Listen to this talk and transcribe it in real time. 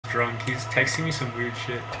drunk. He's texting me some weird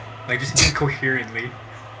shit, like just incoherently.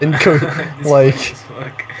 Like,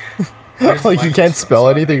 like you can't spell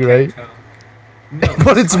anything, right? No,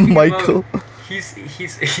 but it's Michael.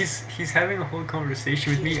 He's having a whole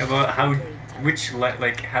conversation with me about how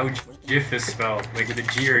how GIF is spelled, like with a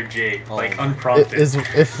G or a J, like unprompted.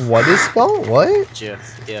 If what is spelled? What?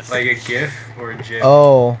 GIF. Like a GIF or a GIF.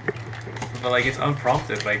 Oh. But like it's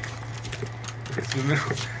unprompted, like it's the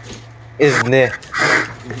middle. Isn't it?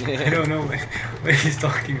 I don't know what he's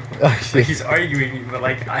talking about. Like he's arguing, but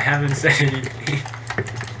like I haven't said anything.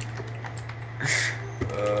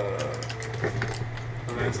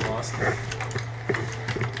 The man's lost.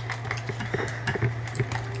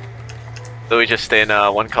 So we just stay in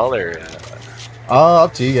one color.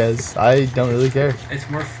 Up to you guys. I don't really care. It's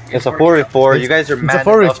more. It's a 4v4. You guys are mad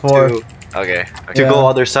enough to go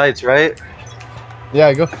other sides, right?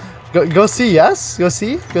 Yeah, go see. Yes, go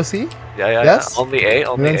see. Yeah. Yes. Only A.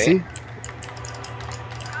 Only A. See?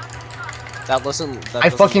 That doesn't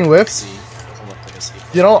fucking whipped. C. Doesn't look like a C.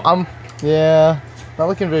 You know, not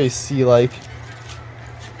looking very C-like.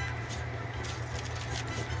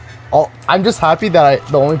 Oh, I'm just happy that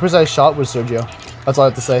the only person I shot was Sergio. That's all I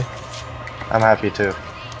have to say. I'm happy too.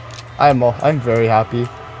 I'm very happy.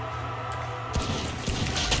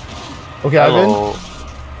 Okay, Hello. Ivan.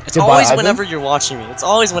 It's Goodbye, always Ivan. whenever you're watching me. It's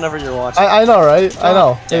always whenever you're watching. I know, right? I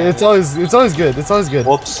know. Damn It's always good. It's always good.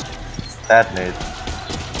 Whoops. That made.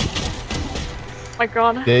 Oh my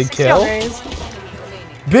god. Big 60 kill. raise.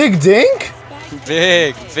 Big dink.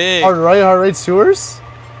 Big. Alright, sewers.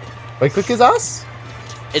 Right click his ass.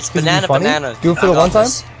 It's Is it funny? banana. Do it for the one time.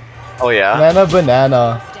 Oh yeah.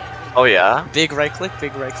 Banana. Oh yeah. Big right click.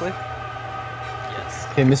 Yes.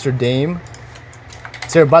 Okay, Mr. Dame.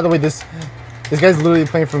 Sarah, by the way, this guy's literally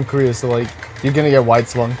playing from Korea, so like you're gonna get wide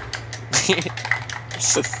swung.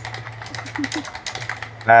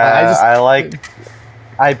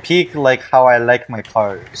 I peek like how I like my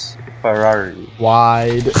cars. Ferrari.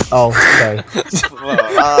 Wide. Oh, sorry.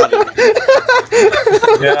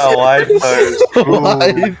 Yeah, wide cars.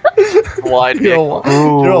 Wide.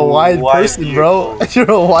 You're a wide person, bro.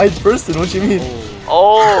 You're a wide person. What you mean?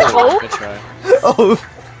 Oh. Good try. Oh.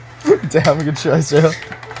 Damn, good try, Sarah.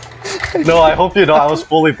 No, I hope you know I was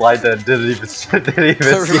fully blinded and didn't even see her.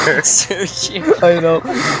 Sergio. I know.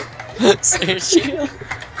 Sergio.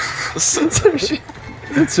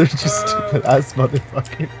 Sergio, stupid ass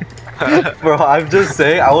motherfucker. Bro, I'm just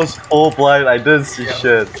saying, I was full blind. I didn't see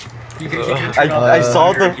shit. I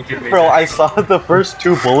saw I saw the first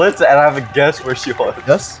 2 bullets, and I have a guess where she was.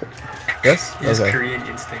 Yes. He has Korean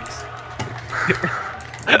instincts.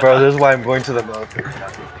 Bro, this is why I'm going to the military.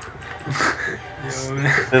 This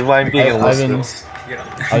is why I'm being enlisted.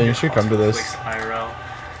 Ivan, you should come to this. IRL.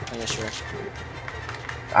 Yeah, sure.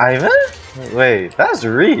 Ivan? Wait, that's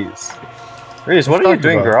Reese. Reese, what are you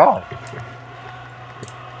doing, girl?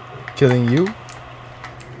 Killing you?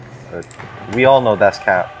 We all know that's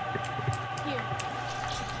cap.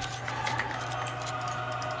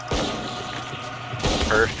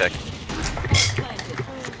 Perfect.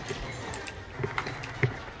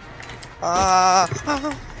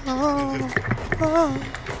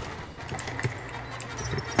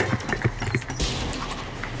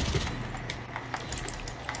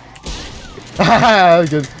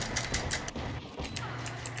 Good.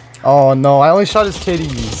 Oh no, I only shot his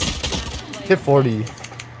KDs. Hit 40.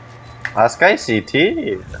 Last guy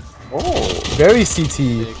CT. Oh. Very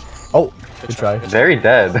CT. Oh, good try. Very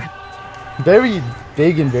dead. Very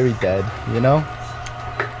big and very dead, you know?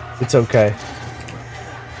 It's okay.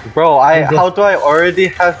 Bro, how do I already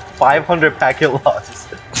have 500 packet loss?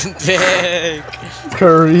 Big.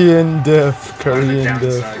 Korean diff.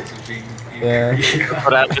 Yeah.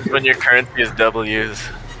 What happens when your currency is W's?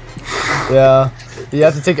 Yeah. You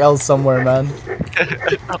have to take L's somewhere, man.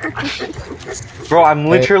 Bro, I'm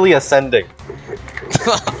literally ascending.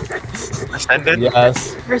 Ascendant?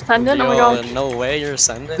 Yes. You're ascendant? Oh my Yo, god. no way you're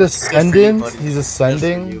ascendant. Descendant? He's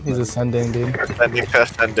ascending? He's ascending, dude. Ascending to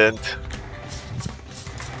ascendant.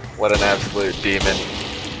 What an absolute demon.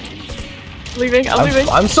 Leaving, I'm leaving.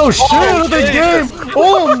 I'm so shit at the game!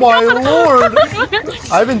 Oh my lord!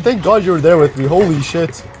 Ivan, thank god you were there with me. Holy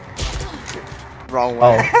shit. Wrong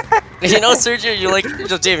way. You know, Sergio, you're like,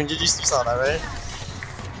 Javen, you saw that, right?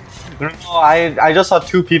 No, I just saw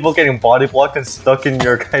 2 people getting body blocked and stuck in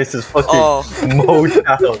your guys' fucking mode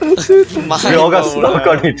house. We all got stuck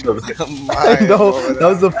on each other. I know, that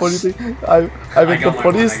was the funny thing. I mean, the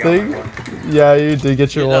funniest thing. Yeah, you did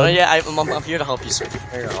get your one. Yeah, I'm here to help you, Sergio.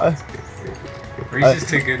 There you go. Reese is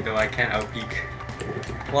too good though, I can't outpeak.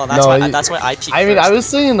 Well, that's No, why you- that's why I peeked I mean, first. I was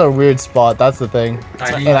sitting in a weird spot. That's the thing.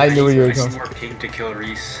 And I knew where you were I going. need more ping to kill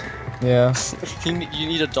Reese. Yeah. You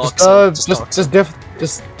need a dog.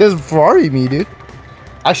 Just Ferrari me, dude.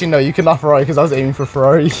 Actually, no, you cannot Ferrari because I was aiming for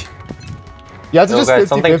Ferrari. You have to Yo, just guys, 50,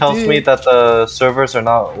 something 50. tells me that the servers are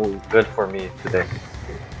not good for me today.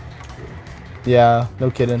 Yeah, no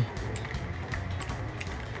kidding.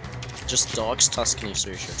 Just dogs Tuscany,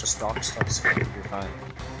 Sergio. Just dogs Tuscany. You're fine.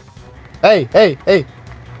 Hey, hey, hey!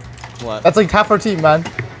 What? That's like half our team, man.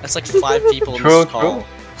 That's like 5 people in True, this call.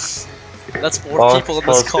 That's 4 Dogs people in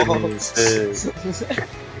this call. Tuscany.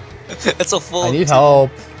 It's a full. I need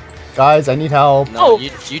help, guys. I need help. No, Oh.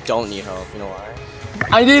 you don't need help. You know why?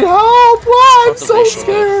 I need help. Why? I'm so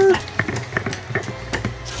Motivational. scared.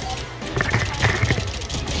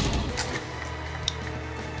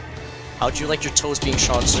 How'd you like your toes being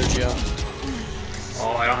shot, Sergio?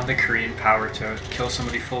 Oh, I don't have the Korean power to kill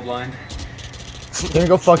somebody full blind. Then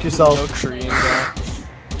go fuck yourself. No Korean guy.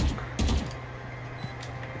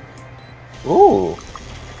 Ooh.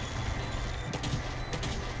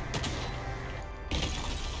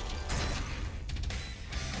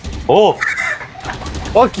 Oh.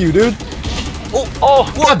 Fuck you, dude.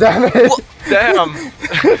 Oh, God damn it. damn.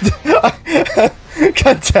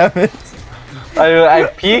 God damn it. I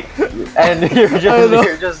peeked and you're know.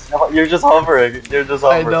 you're just hovering. You're just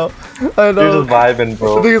I hovering. know. I You're know. just vibing, The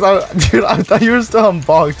bro. thing is, dude, I thought you were still on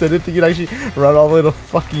box. I didn't think you'd actually run all the way to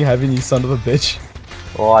fucking heaven, you son of a bitch.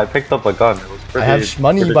 Well, I picked up a gun. It was pretty. I have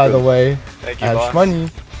money, pretty by the good. way. Thank I you, have boss. money.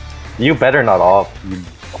 You better not off.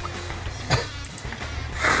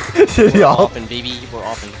 We're Y'all open, baby. We're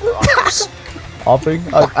open. We're offers. offering.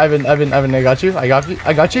 Ivan, I got you. I got you.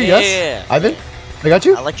 Yeah, Yes. yeah, yeah. Ivan, I got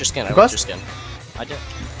you. I like your skin. I like Request? your skin. I did.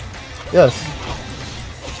 Yes.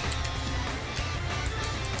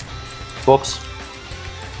 Books.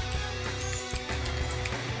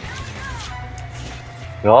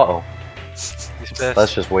 Uh-oh. He's pissed.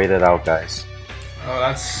 Let's just wait it out, guys. Oh,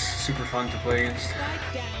 that's super fun to play against.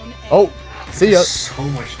 Oh, see ya. So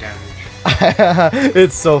much damage.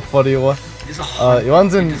 It's so funny. What? It's a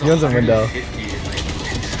Yuan's in it's window. 150 in like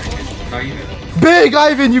 2 seconds. Not even. Big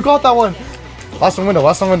Ivan, you got that one. Last one window.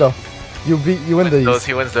 Last one window. You win Those, these.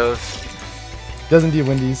 he wins those. Doesn't he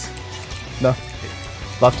win these? No.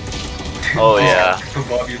 Left. Oh yeah.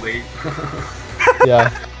 Bobby late. Yeah.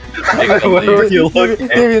 Wherever you look.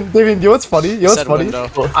 David, you know what's funny? You know what's Said funny? window.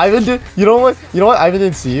 Ivan did. You know what? Ivan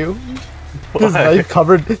didn't see you. His Why? knife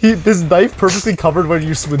covered. This knife perfectly covered where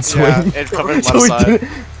you would swing. Yeah, it covered So left he side.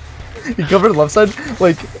 didn't- He covered left side.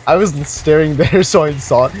 Like I was staring there, so I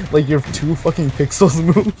saw it. Like your 2 fucking pixels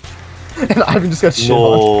move, and Ivan just got shit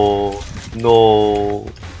on. No.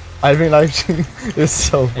 Ivan actually is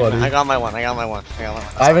so funny. I got my one.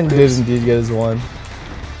 That's Ivan my did first. indeed get his 1.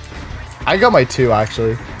 I got my 2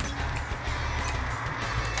 actually.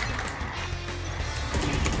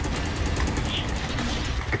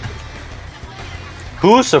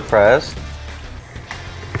 Who suppressed?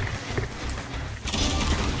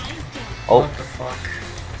 Oh, What the fuck?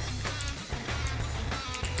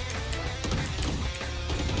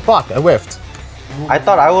 Fuck! I whiffed. I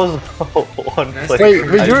thought I was one That's place. Wait,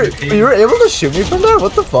 crazy. you were able to shoot me from there?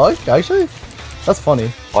 What the fuck? Actually, that's funny.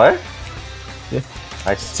 What? Yeah.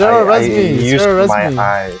 I Sarah, res me. used Sarah, res my me.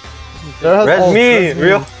 eyes. There has Res ults, me, res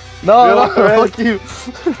real. No, Real no, res. fuck you,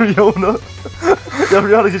 Riona. Yeah,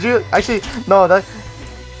 Riona, could you actually? No, that.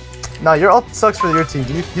 No, your ult sucks for your team.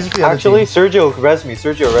 Use it for the other Actually, team. Sergio, res me.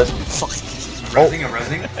 Sergio, res me. Fuck. Rezzing, I'm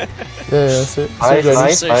rezzing. Yeah, Nice,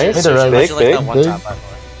 nice, Sergio, nice. Sergio, how'd Big, you like big, that one big. tap, by the way?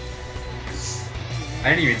 I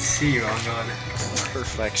didn't even see you, oh god.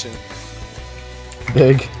 Perfection.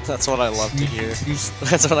 Big. That's what I love to Sneaky, hear. sneaky,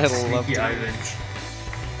 That's what I love sneaky to hear. Ivan.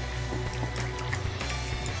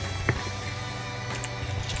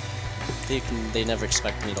 They never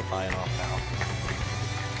expect me to buy an off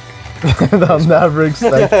They'll never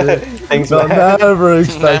expect it. Thanks, They'll man. never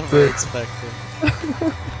expect Never it. expect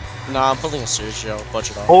it. Nah, I'm pulling a Sergio.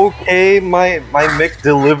 Budget off. Okay, my mic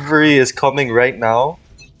delivery is coming right now.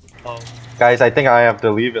 Oh. Guys, I think I have to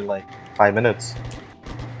leave in like 5 minutes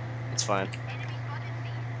It's fine.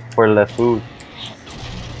 for the food.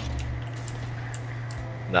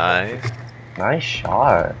 Nice. Nice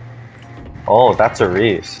shot. Oh, that's a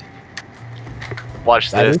Reese. Watch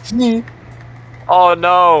That this. is me. Oh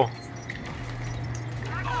no.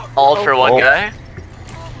 All for one Oh. guy.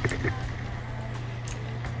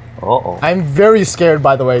 Uh-oh. I'm very scared,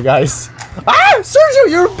 by the way, guys. Ah, Sergio,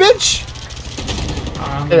 you're a bitch.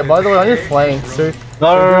 Hey, by the way, on your flank, sir.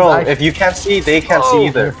 No. Actually- If you can't see, they can't Oh. see On your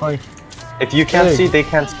either. flank. If you can't Hey. see, they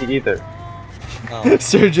can't see either. Oh.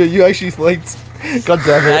 Sergio, you actually flanked. God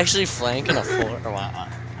damn I it. actually flank in a 4. Oh, wow.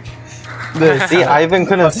 See, Ivan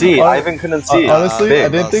couldn't see. Ivan couldn't see. Honestly, I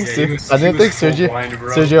Big. didn't think Yeah, he was full Sergio. blind,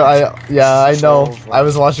 bro. Sergio, I know. I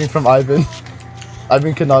was watching from Ivan.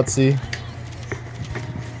 Ivan could not see.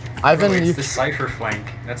 Ivan, Bro, it's you, the cipher flank.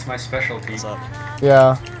 That's my specialty. What's up?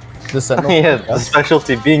 yeah, the sentinel. Yeah, the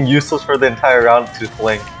specialty being useless for the entire round to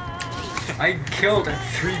flank. I killed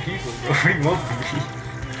 3 people, bro. What do you want from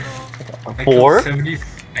me? I 4? killed 70,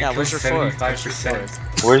 Yeah, where's your 4?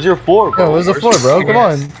 75%. Where's your 4, bro? Yeah, where's the 4, bro? Come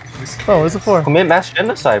on. Who's Oh, where's the 4? Commit mass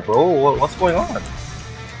genocide, bro. What's going on?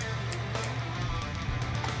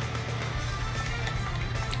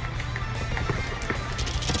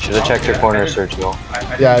 Should have checked your corner, Sergio.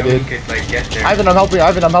 I Yeah, I didn't know did. you could like get there. Ivan, I'm helping.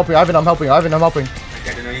 Ivan, I'm helping. Ivan, I'm helping. Ivan, I'm helping. Like, I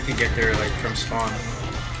didn't know you could get there like from spawn.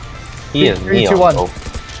 He is 3, 2, neon, 1. bro.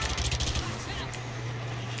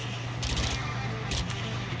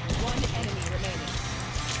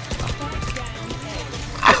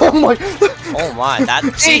 Oh my! Oh my, that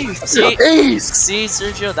see,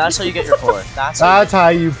 Sergio, that's how you get your 4. That's That's how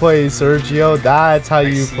you play, Sergio. That's how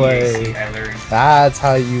you I see, play. I learned. That's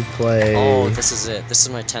how you play. Oh, this is it. This is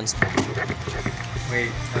my 10th. Wait,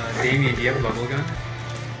 Damien, do you have a bubble gun?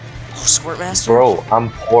 Oh, Squirt Master. Bro, I'm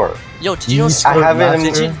poor. Yo, did you know I Squirt have it in-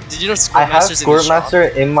 Master? Did you know Squirt I have Master's in the Squirt shop? Master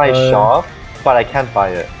in my Uh, shop, but I can't buy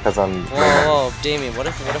it because I'm. Whoa, Damien, what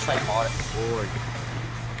if I bought it for you?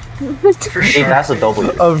 For Hey, sure. that's a W.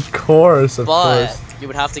 Of course, of But course. you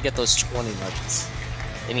would have to get those 20 nuggets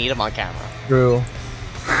and eat them on camera. True.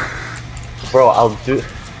 Bro, I'll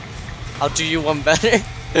do you one better.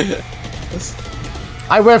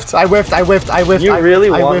 I whiffed. You really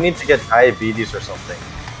I want whiffed. me to get diabetes or something?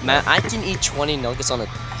 Man, I can eat 20 nuggets on a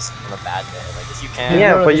bad day. Like if you can.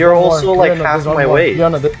 Yeah, Fiona, but there's you're one more. also, like, Fiona, half there's one my more. weight.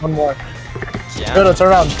 Fiona, there's one more. Yeah. Fiona, turn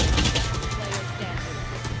around.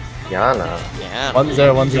 Yana. Yeah. One's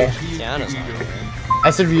there, one's there. Kiana's on it. I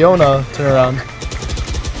said Fiona, turn around.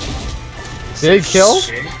 Did it kill?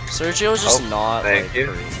 Okay. Sergio's just not thank like you.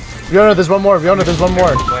 pretty. Fiona, there's one more. Fiona, there's one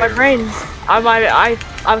more. My brains.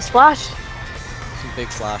 I'm splashed. Big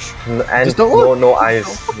flash. And Just don't look. no eyes.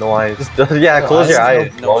 No eyes. Yeah, close your eyes.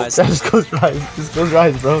 No eyes. Just close your eyes. Just close your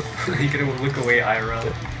eyes, bro. You can look away,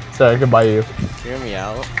 IRL. Sorry, I can buy you. Hear me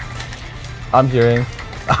out. I'm hearing.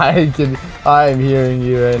 I'm hearing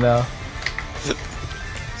you right now.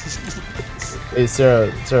 Hey,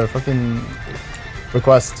 Sarah, fucking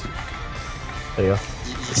request. There you go.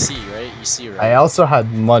 You see, right? You see, right? I also had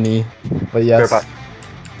money, but yes. Fair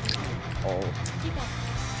Oh.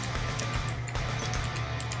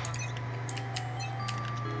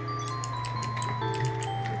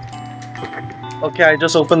 Okay, I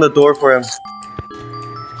just opened the door for him.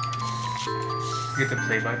 You get the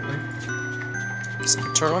play-by-play.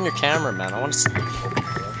 Turn on your camera, man. I want to see.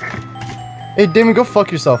 Hey, Damon, go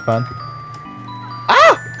fuck yourself, man.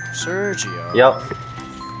 Sergio. Yep.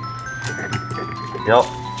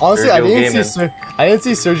 Honestly, Sergio I didn't gaming.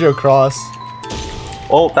 see Sergio cross.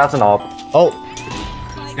 Oh, that's an op. Oh,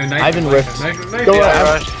 No, knife, Ivan knife, whiffed. knife, knife, Go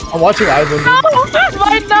yeah. ahead. I'm watching Ivan. dude.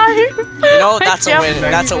 My knife! You know, that's a can't win.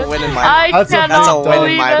 believe That's a it. win in my. I That's a cannot win in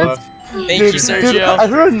believe my it. book. Thank Dude, you, dude, Sergio. I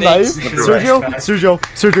heard a knife. Thank you.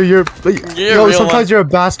 Sergio, you're You're a yo, real sometimes one. you're a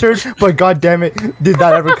bastard, but god damn it, did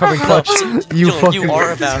that ever come in clutch? You Yo, fucking. you are a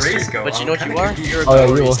Where does this race bastard. go? But you know what I'm you are? kinda You're a Oh yeah,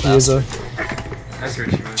 glorious he is a That's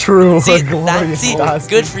what you meant. true, See, a glorious see, bastard.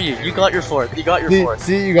 good for you. You got your 4th. You got your 4th.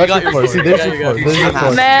 See, you got your four. See, there's You your got four. There's your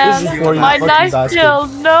four. Man, This is for you my fucking knife bastard.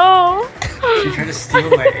 killed. No. She tried to steal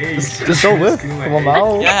my ace. Just don't whip. Steal my Come on ace.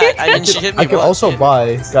 now. Yeah, I mean, she hit me. I could once, also she hit me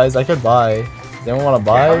buy, once. guys. I could buy. Does anyone want to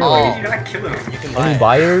buy? Oh, Oh. you gotta kill him. You can buy Any it.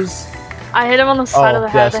 buyers? I hit him on the side of the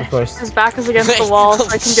head. yes, of course. His back is against the wall, so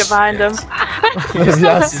I can get behind him.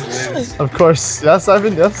 Yes, Just lives. of course. Yes,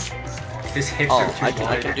 Ivan. Yes. His hips Oh, are too I can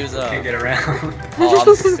wide. do the- Can't get around. Oh,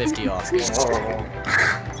 I'm 50 off.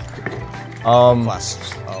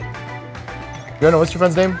 Plus. Oh, Fiona, what's your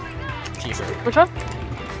friend's name? Kiefer. Which one?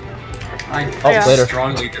 I yeah. Later.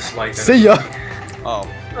 strongly dislike that. See ya. Oh.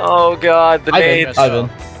 Oh god, the Ivan. nades. Ivan.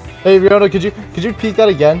 Hey, Fiona, could you peek that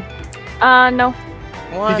again? No.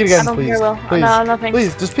 What? Peek it again, I don't please. think I will. Please. No, no thanks.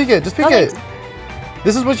 Please, just peek it. Just peek No, it.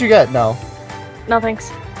 This is what you get now. No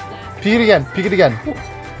thanks. Peek it again. Peek it again.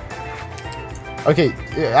 Okay,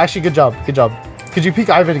 actually, good job. Good job. Could you peek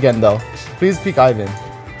Ivan again, though? Please peek Ivan.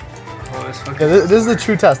 Oh, it's fucking Yeah, this is a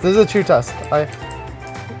true test. This is a true test.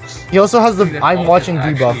 He also has the Dude, that I'm ult watching is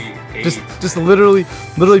debuff. actually Just literally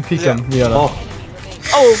peek him. You know. Oh,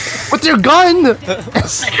 Oh, With your gun!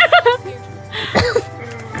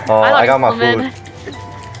 oh, I got my thought you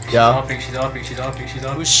food. Yeah. She's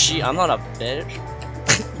opping. Who's she? I'm not a bitch.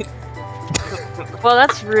 well,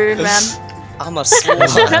 that's rude, man. I'm a slut.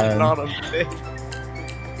 Man. not a bitch.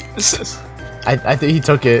 I think he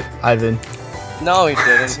took it, Ivan. No, he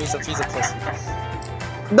didn't. He's a pussy.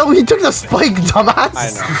 No, he took the spike, dumbass. I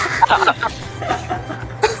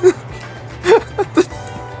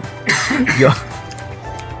know. Yo.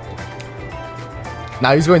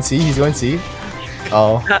 Now he's going C. He's going C.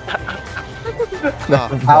 Oh.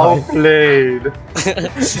 Outplayed.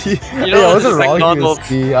 Yeah, I wasn't wrong. He was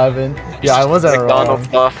C, Ivan. Yeah, I wasn't McDonald's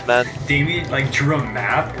wrong. buff, man. Damien like drew a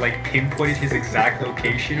map, like pinpointed his exact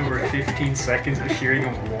location over 15 seconds of hearing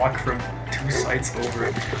him walk from 2 sites over.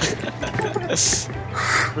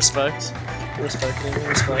 Respect. Respect.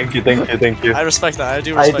 Thank you. I respect that. I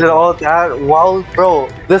do I respect did all that while, bro,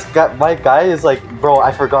 this guy, my guy is like, bro,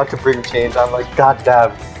 I forgot to bring change. I'm like, god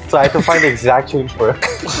damn. So I had to find the exact change for it.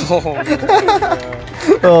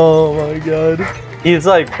 Oh my god. He's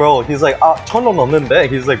like, bro, he's like, $1,000 넘는데?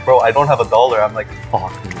 He's like, bro, I don't have $1. I'm like,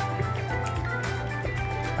 fuck me.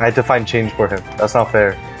 I had to find change for him. That's not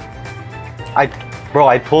fair. Bro,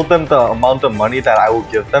 I told them the amount of money that I will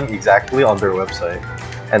give them exactly on their website.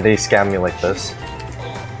 And they scam me like this.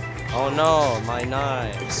 Oh no, my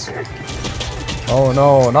knives. Oh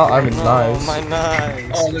no, not Ivan's No, knives. my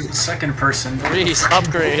knives. Oh, there's a second person. Reese,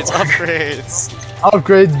 upgrades.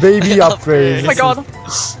 Upgrades, baby, upgrades. Oh my god.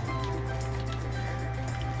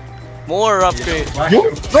 More upgrades. Flash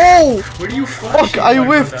No! What are you flashing? Fuck, I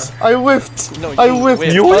whiffed! I whiffed! No, I you whiffed!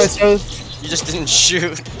 whiffed. You Yes, yes. You just didn't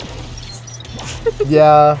shoot.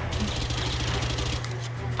 Yeah.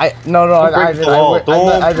 No, Don't break the wall. Do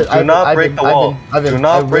not break the wall. Do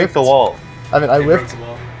not break the wall. I whiffed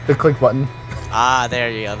the click button. Ah, there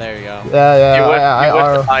you go. Yeah, You whipped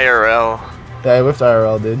IRL. IRL. Yeah, I whiffed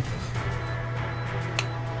IRL, dude.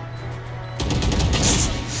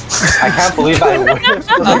 I can't believe I whiffed.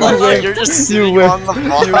 I love how you're just sitting on the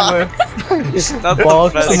block. That's the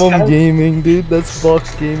Box best. gaming, dude. That's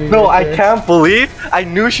box gaming. No, right I there. can't believe I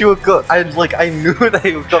knew she would go. I knew that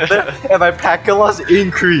he would come there, and my packet loss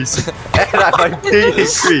increased, and my ping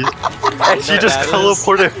increased, and she just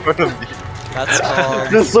teleported in front of me. That's called.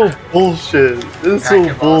 This is so bullshit. This is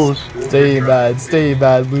so bullshit. Stay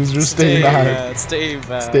bad, loser. Stay mad. Stay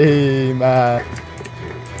mad.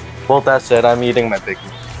 Well, that's it. I'm eating my big.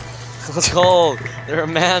 Let's go. They're a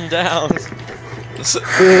man down.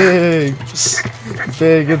 Big. It's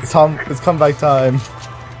comeback time. I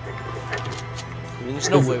mean, there's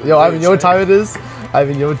no way. Yo, Ivan, you know what time it is?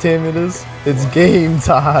 Ivan, you know what time it is? It's game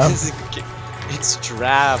time. It's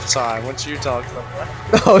draft time. What you talking about?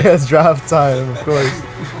 Oh yeah, it's draft time, of course.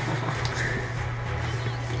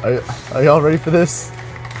 Are y'all ready for this?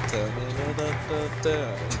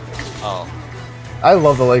 Oh. I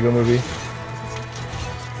love the Lego Movie.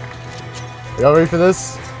 Y'all ready for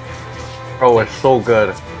this? Bro, it's so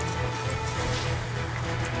good.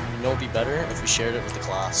 You know, it'd be better if we shared it with the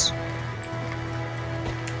class.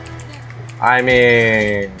 I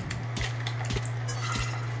mean,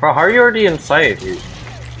 bro, how are you already inside, dude?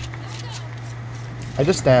 I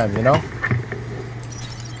just stand, you know?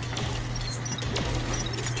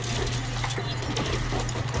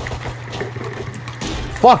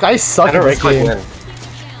 Fuck, I suck at Better this right click game. win.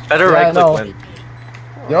 Better Yeah, I right know. click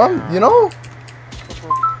win. You know?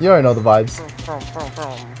 You already know the vibes.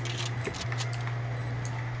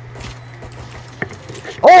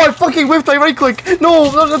 Oh, I fucking whiffed, I right click! No,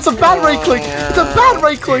 that's a bad right click! It's a bad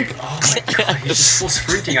right click! Oh my god, he's just full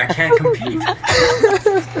sprinting. I can't compete.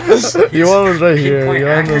 You one was right here, Pinpoint you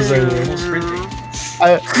one was accuracy right with here. full sprinting.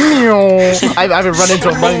 I've run into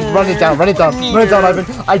him, run it down, Ivan.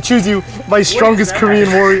 I choose you, my strongest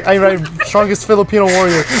Korean warrior, my strongest Filipino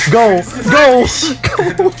warrior. Go,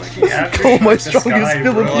 my strongest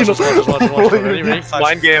Filipino warrior. Ready?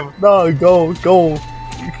 Mind game. No, go.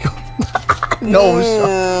 No,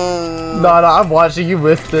 no, I'm watching you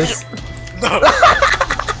with this.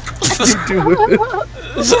 You do it.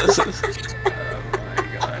 So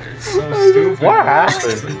stupid. What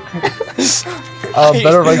happened?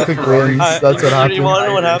 Better right click wins. That's what happened. You wanna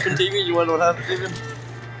know what happened, David?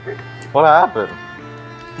 What happened?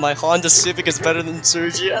 My Honda Civic is better than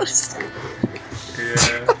Sergio's.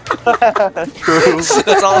 Yeah. True.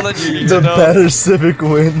 That's all that you need The to know. better Civic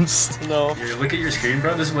wins. No. Here, look at your screen,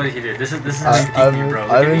 bro. This is what he did. This is how he beat me, bro.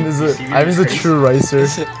 Look at Ivan me. is You see me Ivan's a face? true racer.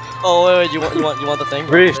 Oh wait, you want the thing?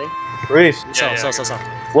 Reese. Reese, So.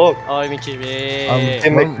 look. Oh, you mean keep it. I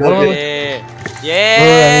didn't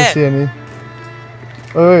see any.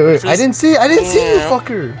 Wait. I didn't see you,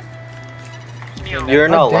 fucker. You're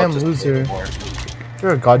not allowed Goddamn to loser. anymore.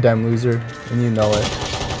 You're a goddamn loser, and you know it.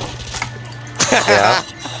 Yeah.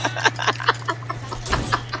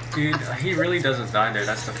 Dude, he really doesn't die there.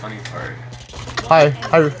 That's the funny part. Hi.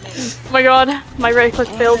 Oh my god, my right click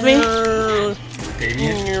failed me.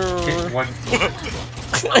 Damien, one.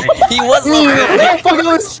 He was up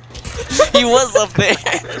there. He was up there.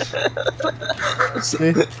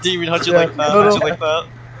 Demon, how'd you like that? How'd you like that?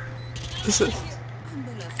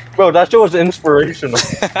 Bro, that shit was inspirational.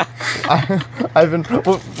 I've been.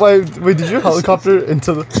 Wait, did you helicopter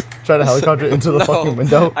into the? Try to helicopter into the No, fucking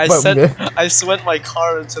window? I sent my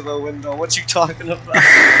car into the window. What you talking about?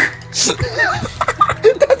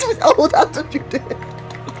 That's what you did.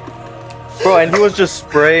 Bro, and he was just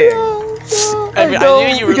spraying. I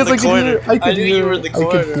knew you were in the corner. I knew you were in the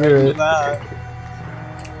corner. I could hear it.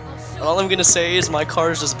 All I'm gonna say is my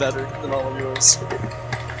car is just better than all of yours.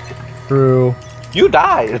 True. You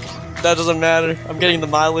died. That doesn't matter. I'm getting the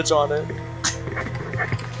mileage on it.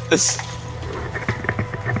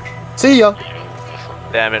 See ya.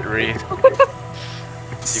 Damn it, Reese.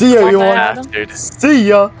 See ya, you want? Bastard. See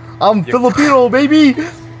ya. I'm Filipino, baby.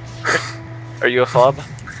 Are you a fob?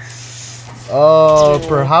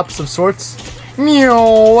 Perhaps of sorts.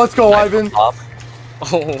 Meow. Let's go, Ivan. Fob?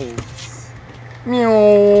 Oh.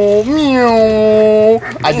 Meow. Meow.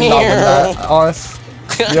 I did not win that. Honest.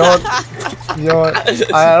 You know what? You know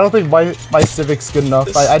what? I don't think my Civic's good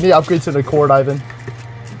enough. I need to upgrade to the Accord, Ivan.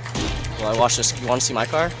 Well, I watched this. You want to see my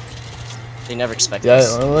car? They never expect Yeah,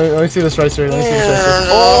 this. let me see this right here. Let me see this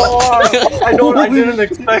right here. Oh, I didn't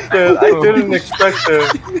expect it. I didn't expect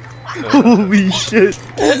it. Holy shit.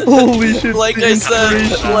 Holy shit. Like I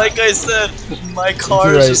said, my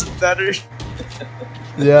car is just better.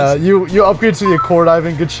 Yeah, you upgrade to the Accord,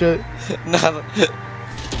 Ivan. Good shit. Nah,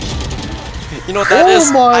 you know what that is?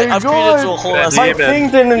 Oh my I upgraded God. to a whole ass. My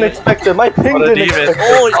ping didn't expect it. My ping What a didn't demon. expect it.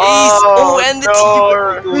 Oh, Ace! Oh, and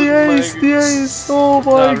the The ace. Oh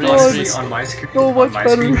my god. Honestly, on my screen, So much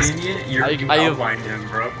better. you I- outlined him,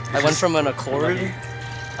 bro. I went from an Accord.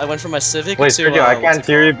 I went from my Civic Wait, to. Sergio, I what's can't it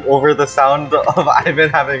hear you over the sound of Ivan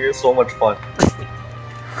having so much fun.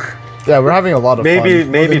 Yeah, we're having a lot of fun. Maybe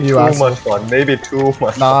More than you, too asshole. much fun. Maybe too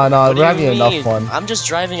much. Nah, What do we're you having enough mean? fun. I'm just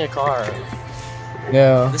driving a car.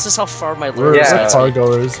 Yeah. This is how far my We're learners Yeah. gets car me.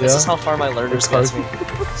 goers, This is yeah. how far my learners Car- gets me.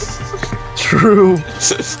 True.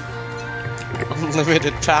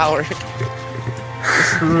 Unlimited power.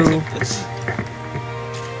 True.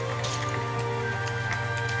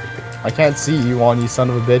 I can't see you, you son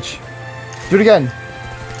of a bitch. Do it again.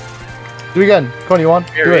 Do it again. Come on, you want?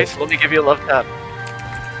 Here, Do Reese, it. let me give you a love tap.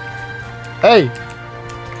 Hey.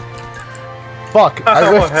 Fuck. I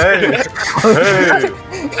Oh, whiffed. hey. Hey.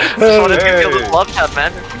 Just wanted to give you a little love tap,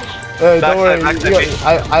 man. Hey, Backside, don't worry. backside, You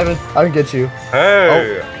got- I can get you.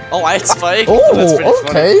 Hey. Oh, I had Spike. That's pretty Oh,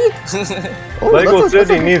 okay. Oh, Lego that's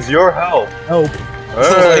City a needs your help. help.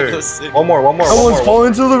 Hey. Lego City. One more. Someone's falling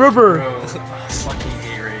into the river. Bro, fucking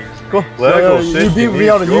hate rays. Go. Lego you City beat needs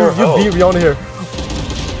Rihanna. your You help. beat Rihanna here.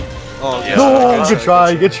 Oh, Yeah. No, good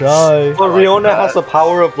try. Good try. But Rihanna has the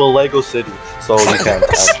power of the Lego City, so you can't.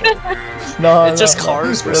 No, It's just no,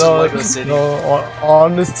 cars versus no, Lego City. No,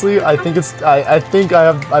 honestly, I think it's. I think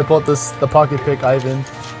I bought the pocket pick, Ivan.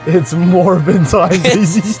 It's Morbin time,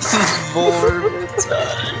 baby.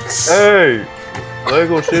 Hey,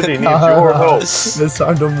 Lego City needs your help. It's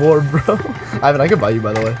time to more, bro. Ivan, I can buy you,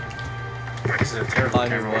 by the way. This is a terrible Buy me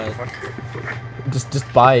camera. what?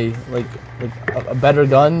 Just buy like a better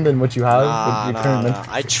gun than what you have with your current. Nah.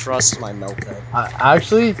 I trust my Meltdown.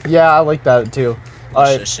 Actually, yeah, I like that too. Watch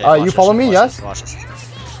Alright, this shit, watch you this follow shit, me? watch Yes. this, watch this.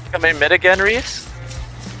 Come in mid again, Reese?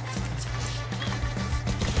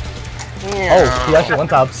 Oh, he actually one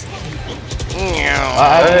taps.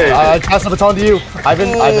 Hey. I pass the baton to you,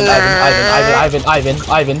 Ivan.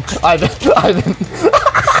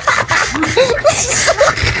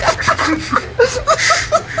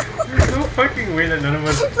 There's no fucking way that none of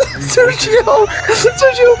us. Sergio,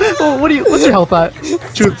 oh, what's your health at?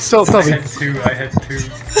 Tell I me. had two. I had two.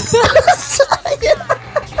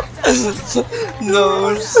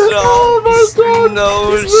 No shot. Oh my god.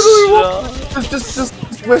 No He's literally shot. Just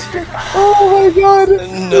whisper. Oh my god.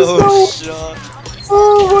 No shot.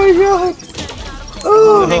 Oh my god.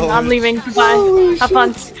 Oh, I'm leaving. Goodbye. Holy Have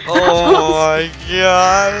fun. Oh my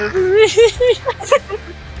god.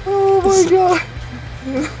 oh my god.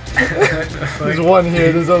 There's one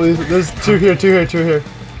here. There's two here.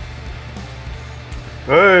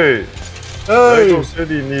 Hey, Hey, Lego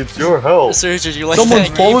City needs your help. Sergio, you like someone's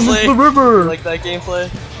that falling gameplay? into the river. You like that gameplay?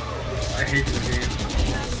 I hate this game.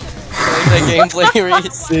 You like that gameplay,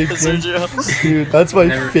 Reese? Big Sergio? Dude, that's my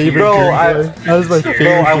Never favorite Bro, gameplay. That is my Bro,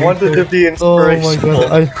 favorite. Bro, I wanted to be Oh my inspirational.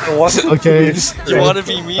 god. I wanted to Okay. You wanna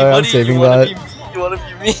be me, Alright, I'm buddy? saving You wanna that. be me? You wanna be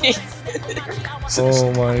me?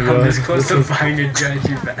 Oh my god. I'm this close to This is- buying a judge,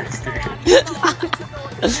 you bastard.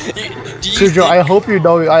 Sergio, I hope you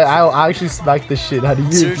know I'll actually smack the shit out of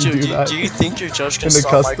you if you do that. Do you think your judge can In the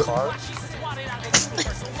stop my custom. car?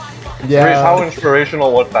 Yeah. Reese, how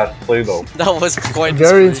inspirational was that play though? That was quite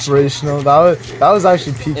Very inspirational. That was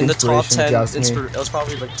actually peak in the top inspiration, if 10. you ask me. It was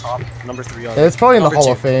probably like top number 3 on. Yeah, it's probably in the number Hall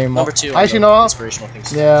two. of Fame. Number 2. Actually, on the no. inspirational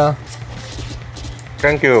things. Yeah.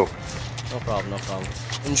 Thank you. No problem. No problem.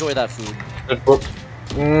 Enjoy that food.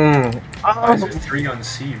 Why is there 3 on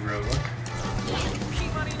C, bro? What?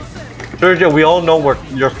 Sergio, we all know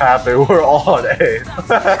you're fat, but we're all on A.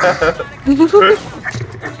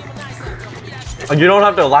 And you don't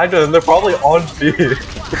have to lie to them, they're probably on C.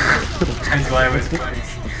 That's why I was funny.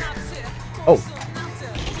 Oh.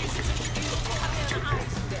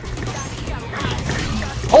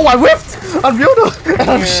 Oh, I whiffed on Riona, and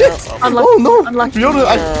I'm shit. Unlucky. Oh no, Unlucky. Riona,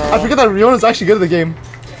 I forget that Riona's actually good at the game.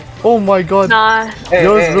 Oh my god. Nah. Hey,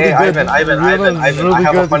 Riona's hey, really hey, good. Ivan, Riona's I really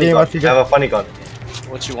have good a at the funny game. gun. I I forget. have a funny gun.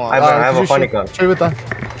 What you want? I have a funny gun. Trade with that.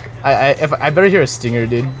 I better hear a stinger,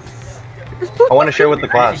 dude. I want to share with the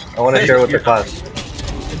class. What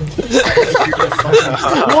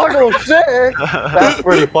oh shit! That's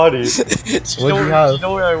pretty funny. What'd you have? You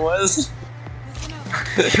know where I was?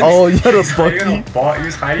 Oh, you had a He's hiding Bucky. on a bot. He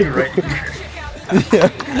was hiding right here. Yeah.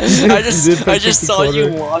 I just saw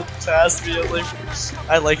you walk past me.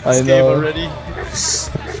 I like this I game know. already.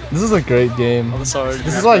 This is a great game. I'm sorry.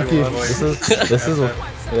 This is like this is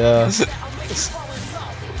yeah.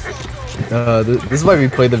 This is why we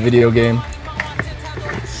play the video game.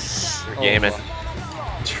 Gaming.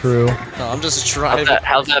 True. No, I'm just trying.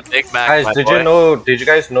 How's that Big Mac? Guys, my did boy? you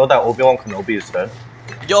guys know that Obi-Wan Kenobi is dead?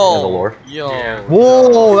 in the lore? Yo. Yeah.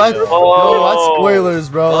 Whoa, that's yo. no, that's spoilers,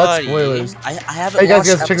 bro. That's Buddy, spoilers. I haven't Hey guys,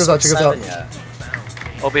 watched check this out, check this out. episode 7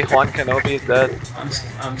 yet. Obi-Wan Kenobi is dead.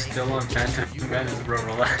 I'm still on Phantom Menace, bro.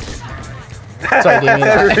 Relax. Sorry,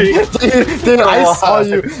 Damien. David, I saw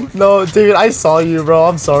you. No, David, I saw you, bro.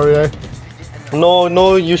 I'm sorry.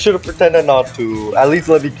 No, you should have pretended not to. At least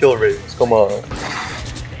let me kill Reese. Come on.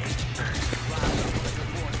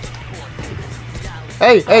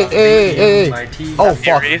 Hey. My team. Oh, Tappy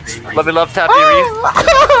fuck. Reese. Let me love Tappy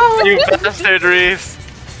Reese. You bastard Reese.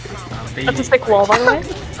 That's a sick wall, by the way.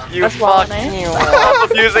 You That's wall, fuck. nice. I'm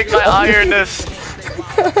abusing my ironess.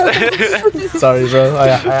 Sorry, bro. I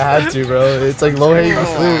had to, bro. It's like low hanging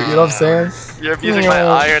fruit. You know what I'm saying? You're abusing my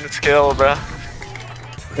iron skill, bro.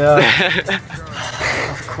 Yeah.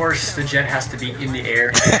 Of course, the jet has to be in the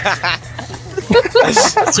air.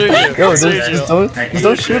 Sergio, Yo, Sergio. just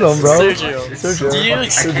don't shoot him, bro. Sergio. Sergio. Do you I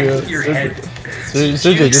can't hit your head.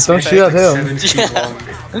 Sergio, just don't shoot at him. 7 feet long.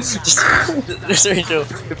 Sergio,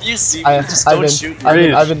 if you see me, just don't shoot me.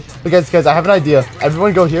 Ivan. Guys, I have an idea.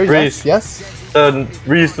 Everyone go here. Reese. Yes.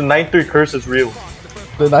 Reese, the 9-3 curse is real.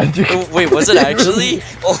 The 90. Oh, wait, was it actually?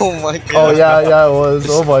 Oh my god. Oh yeah, it was.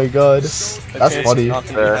 Oh my god. That's funny. I'm not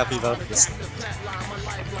gonna be happy about this.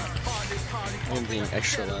 I'm being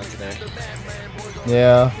extra loud today.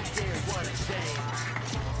 Yeah.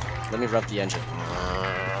 Let me rev the engine.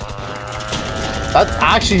 That's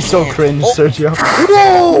actually so cringe, Oh. Sergio.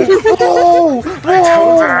 Whoa!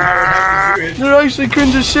 You're actually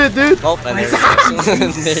cringe as shit, dude. Oh, and there,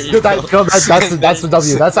 there you Dude, go. that's the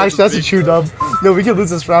W. That's a true dub. No, we can lose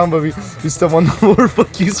this round, but we still won the war.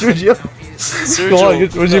 Fuck you, Sergio. Sergio, Come on,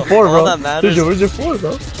 where's your 4, all bro? that matters Sergio, where's your 4,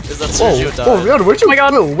 bro? is that Sergio died. Whoa, Rihanna, where'd you? Oh my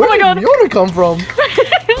god. Where Oh my did god. Rihanna come from?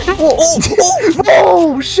 Whoa!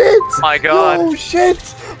 Oh shit! My god. Oh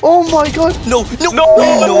shit! Oh my god! No way!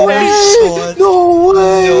 shot. No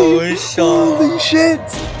way! No shot. Holy shit!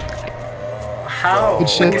 How? Good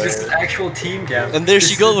shit. This is actual team gap. And there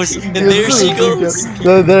she goes. And there she goes.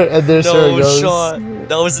 There Sarah No goes. shot.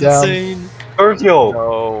 That was Yeah. insane. Sergio,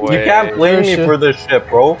 No way. you can't blame me Shit. for this shit,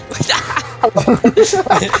 bro. It's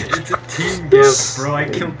a team gap, bro. I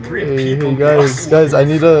killed 3 people. Hey guys, I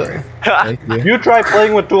need a. Thank you. You try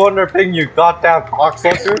playing with 200 ping, you goddamn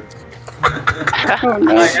cocksucker.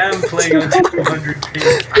 I am playing on 200 ping.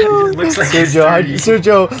 It looks like it's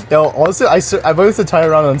Sergio, yo, also, I voted to tie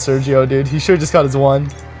around on Sergio, dude. He should've just got his 1.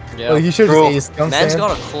 Yeah. Like, he should've True. just aced, you know what I'm Man's saying?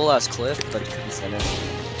 got a cool ass clip, but he couldn't finish.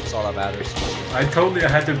 That's all that matters. I told you I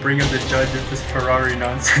had to bring up the judge if this Ferrari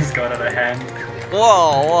nonsense got out of hand.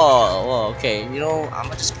 Whoa, okay. You know, I'm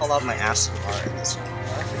gonna just call out my Aston Martin this one.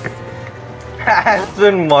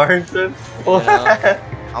 Aston Martin? Yeah.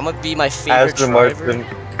 I'm gonna be my favorite Aston driver. Martin.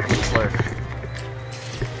 Clerk.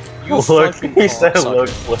 You Look, fucking he said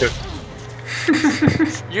cocksucker. look, look.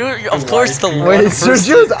 You're of course the one Wait, person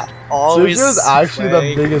always Sergio's actually the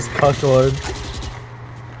swaying. biggest cucklord.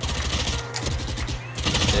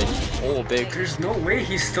 Oh, big. There's no way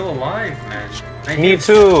he's still alive, man. I Me hit-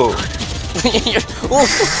 too.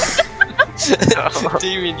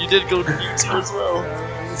 Damien, you did go to YouTube as well.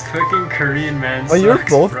 This fucking Korean man. Oh, you're sucks,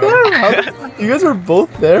 both bro. there? You guys are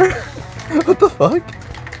both there? What the fuck?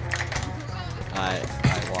 I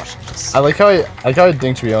watched this. I like how I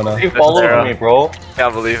dinked Riona. He followed me, bro.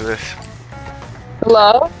 Can't believe this.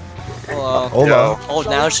 Hello? Hello. Hold on. Oh,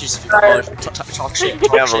 now she's talk shit. Talk Can't shit.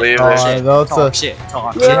 believe Talk this. shit. No, it's Talk a- shit.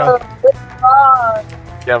 Talk shit. Yeah.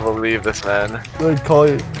 Can't believe this, man. Like, call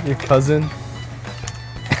your cousin.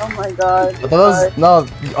 Oh my god. That was, no,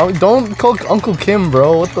 don't call Uncle Kim,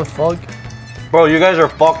 bro. What the fuck? Bro, you guys are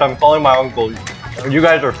fucked. I'm calling my uncle. You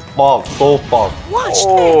guys are fucked. So fucked. Watch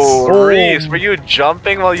Oh, Oh. Reese, were you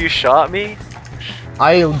jumping while you shot me?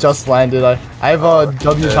 I just landed. I have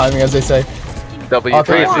W timing, as they say. W. Oh,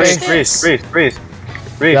 thanks. Reese.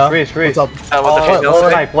 Yeah? Reese. What's up? That was the Wait, female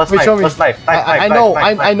wait, side. Let's wait, show me. knife. I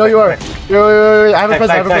know you are. Wait, I have a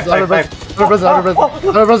present. I have a present.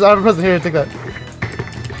 Here, take that.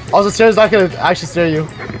 Also, Sarah's not gonna actually stare at you.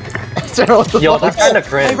 Sarah, what the Yo, fuck? that's kind of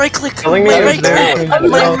cringe. My right click. Telling me My it right was there. click. Hey,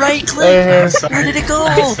 My hey, right hey. click. Where did it go?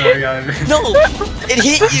 Sorry, Ivan. No, it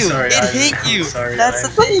hit you. Sorry, It Ivan. hit you. Sorry, That's the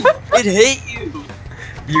thing. It hit you.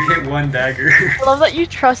 You hit one dagger. I love that you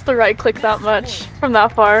trust the right click that much from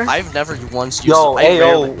that far. I've never once used Yo, it. hey,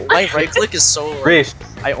 yo. My right click is so. Reese,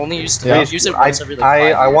 I only used to Yeah. use it once every like 5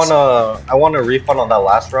 years. I want a refund on that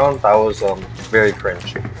last round. That was very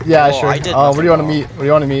cringe. Yeah, Oh, sure. I did Where do you want to nothing meet? Where do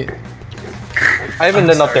you want to meet? I even I'm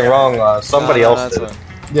did nothing sorry. wrong. Somebody else that's did. what-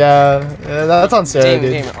 Yeah, that's on Sarah, Damn,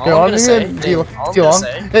 dude. damn, all Here, I'm why gonna don't say- you damn, deal all I'm deal gonna on?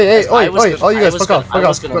 say Hey, is I oi, was oi, gonna- all you I guys, was fuck gonna- off, I fuck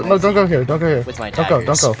was off. gonna No, don't go here, don't go here. With my Don't go,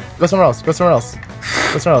 daggers. don't go. Go somewhere else, go somewhere else.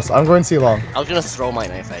 Go somewhere else. I'm going to see long. I was gonna throw my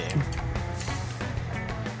knife at you.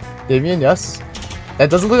 Damien, yes? That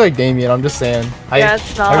doesn't look like Damien, I'm just saying. Yeah,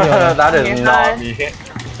 it's not. That is Okay, not hi. me.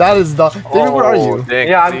 That is not. Damien, where are you? Dang,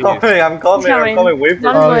 Yeah, I'm please. coming. coming. Wait for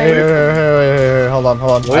Not Oh, his way. here, hold on.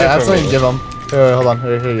 Wait I have for something me. to give him. Here, hold on,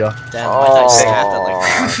 here you go. Damn, why did I snap that like Oh,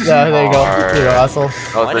 Yeah, there you go. Here you go, asshole.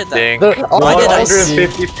 that Why was did a that- ding. There, oh, Why did I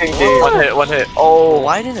 150 ping game. One hit. Oh,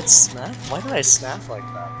 Why did it snap? Why did I snap like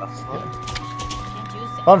that? The fuck?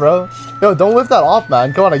 Come on, bro. Yo, don't whip that off,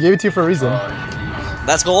 man. Come on, I gave it to you for a reason.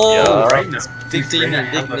 Let's go! Yeah. Right now. Big He's ready Damien, to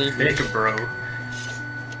have big a Damien. thick, bro.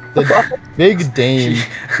 The big Dame.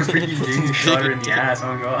 Freaking Damien shot her in the ass,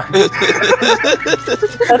 oh god.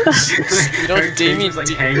 You know, Her Damien- was like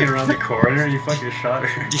hanging around the corner and you fucking shot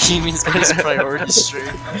her. Damien's got his priorities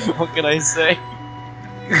straight. What can I say?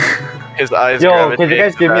 his eyes. Yo, can you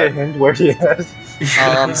guys gravitate give to me a that. hint where he is?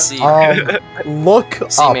 C. Look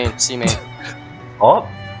C up. main, C main. Oh,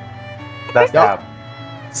 that's Yeah. that.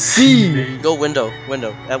 C. Go window, at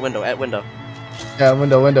window. Yeah,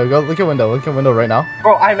 window. Go look at window right now.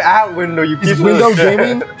 Bro, I'm at window. You He's piece of window shit.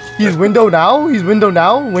 gaming. He's window now.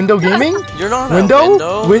 Window gaming. You're not Window?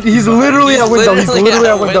 at window. He's literally He's at window. He's literally literally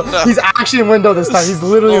at at window. window. He's actually in window this time. He's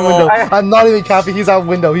literally in Oh. window. I'm not even capping. He's at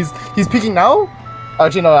window. He's peeking now.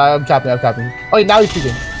 Actually, no. I'm capping. Oh, wait, now he's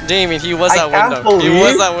peeking. Damien, he was I at can't window. He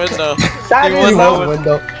believe- was at window. That He is was He's at at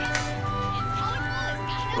window.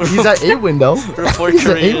 He's at a window. Report He's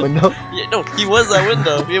at a Korean. window. Yeah, no, he was at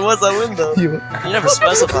window. He was at window. He- You never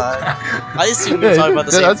specified. I assume we were Yeah, talking about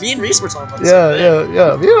the same. that's- Me and Reese were talking about the same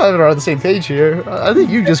Yeah. thing. Me and Ivan are on the same page here. I think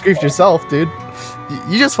you just griefed yourself, dude.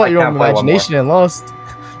 You just fought I your own can't play one more. imagination and lost.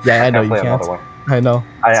 Yeah, I know you play can't. another one. I know.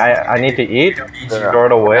 I need to eat, throw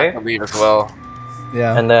it I away, have to leave as well.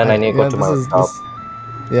 Yeah. and then I need to go yeah, to this my is- job.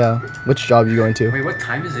 Yeah. Which job are you going to? Wait, what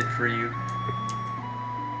time is it for you?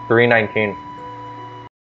 3:19.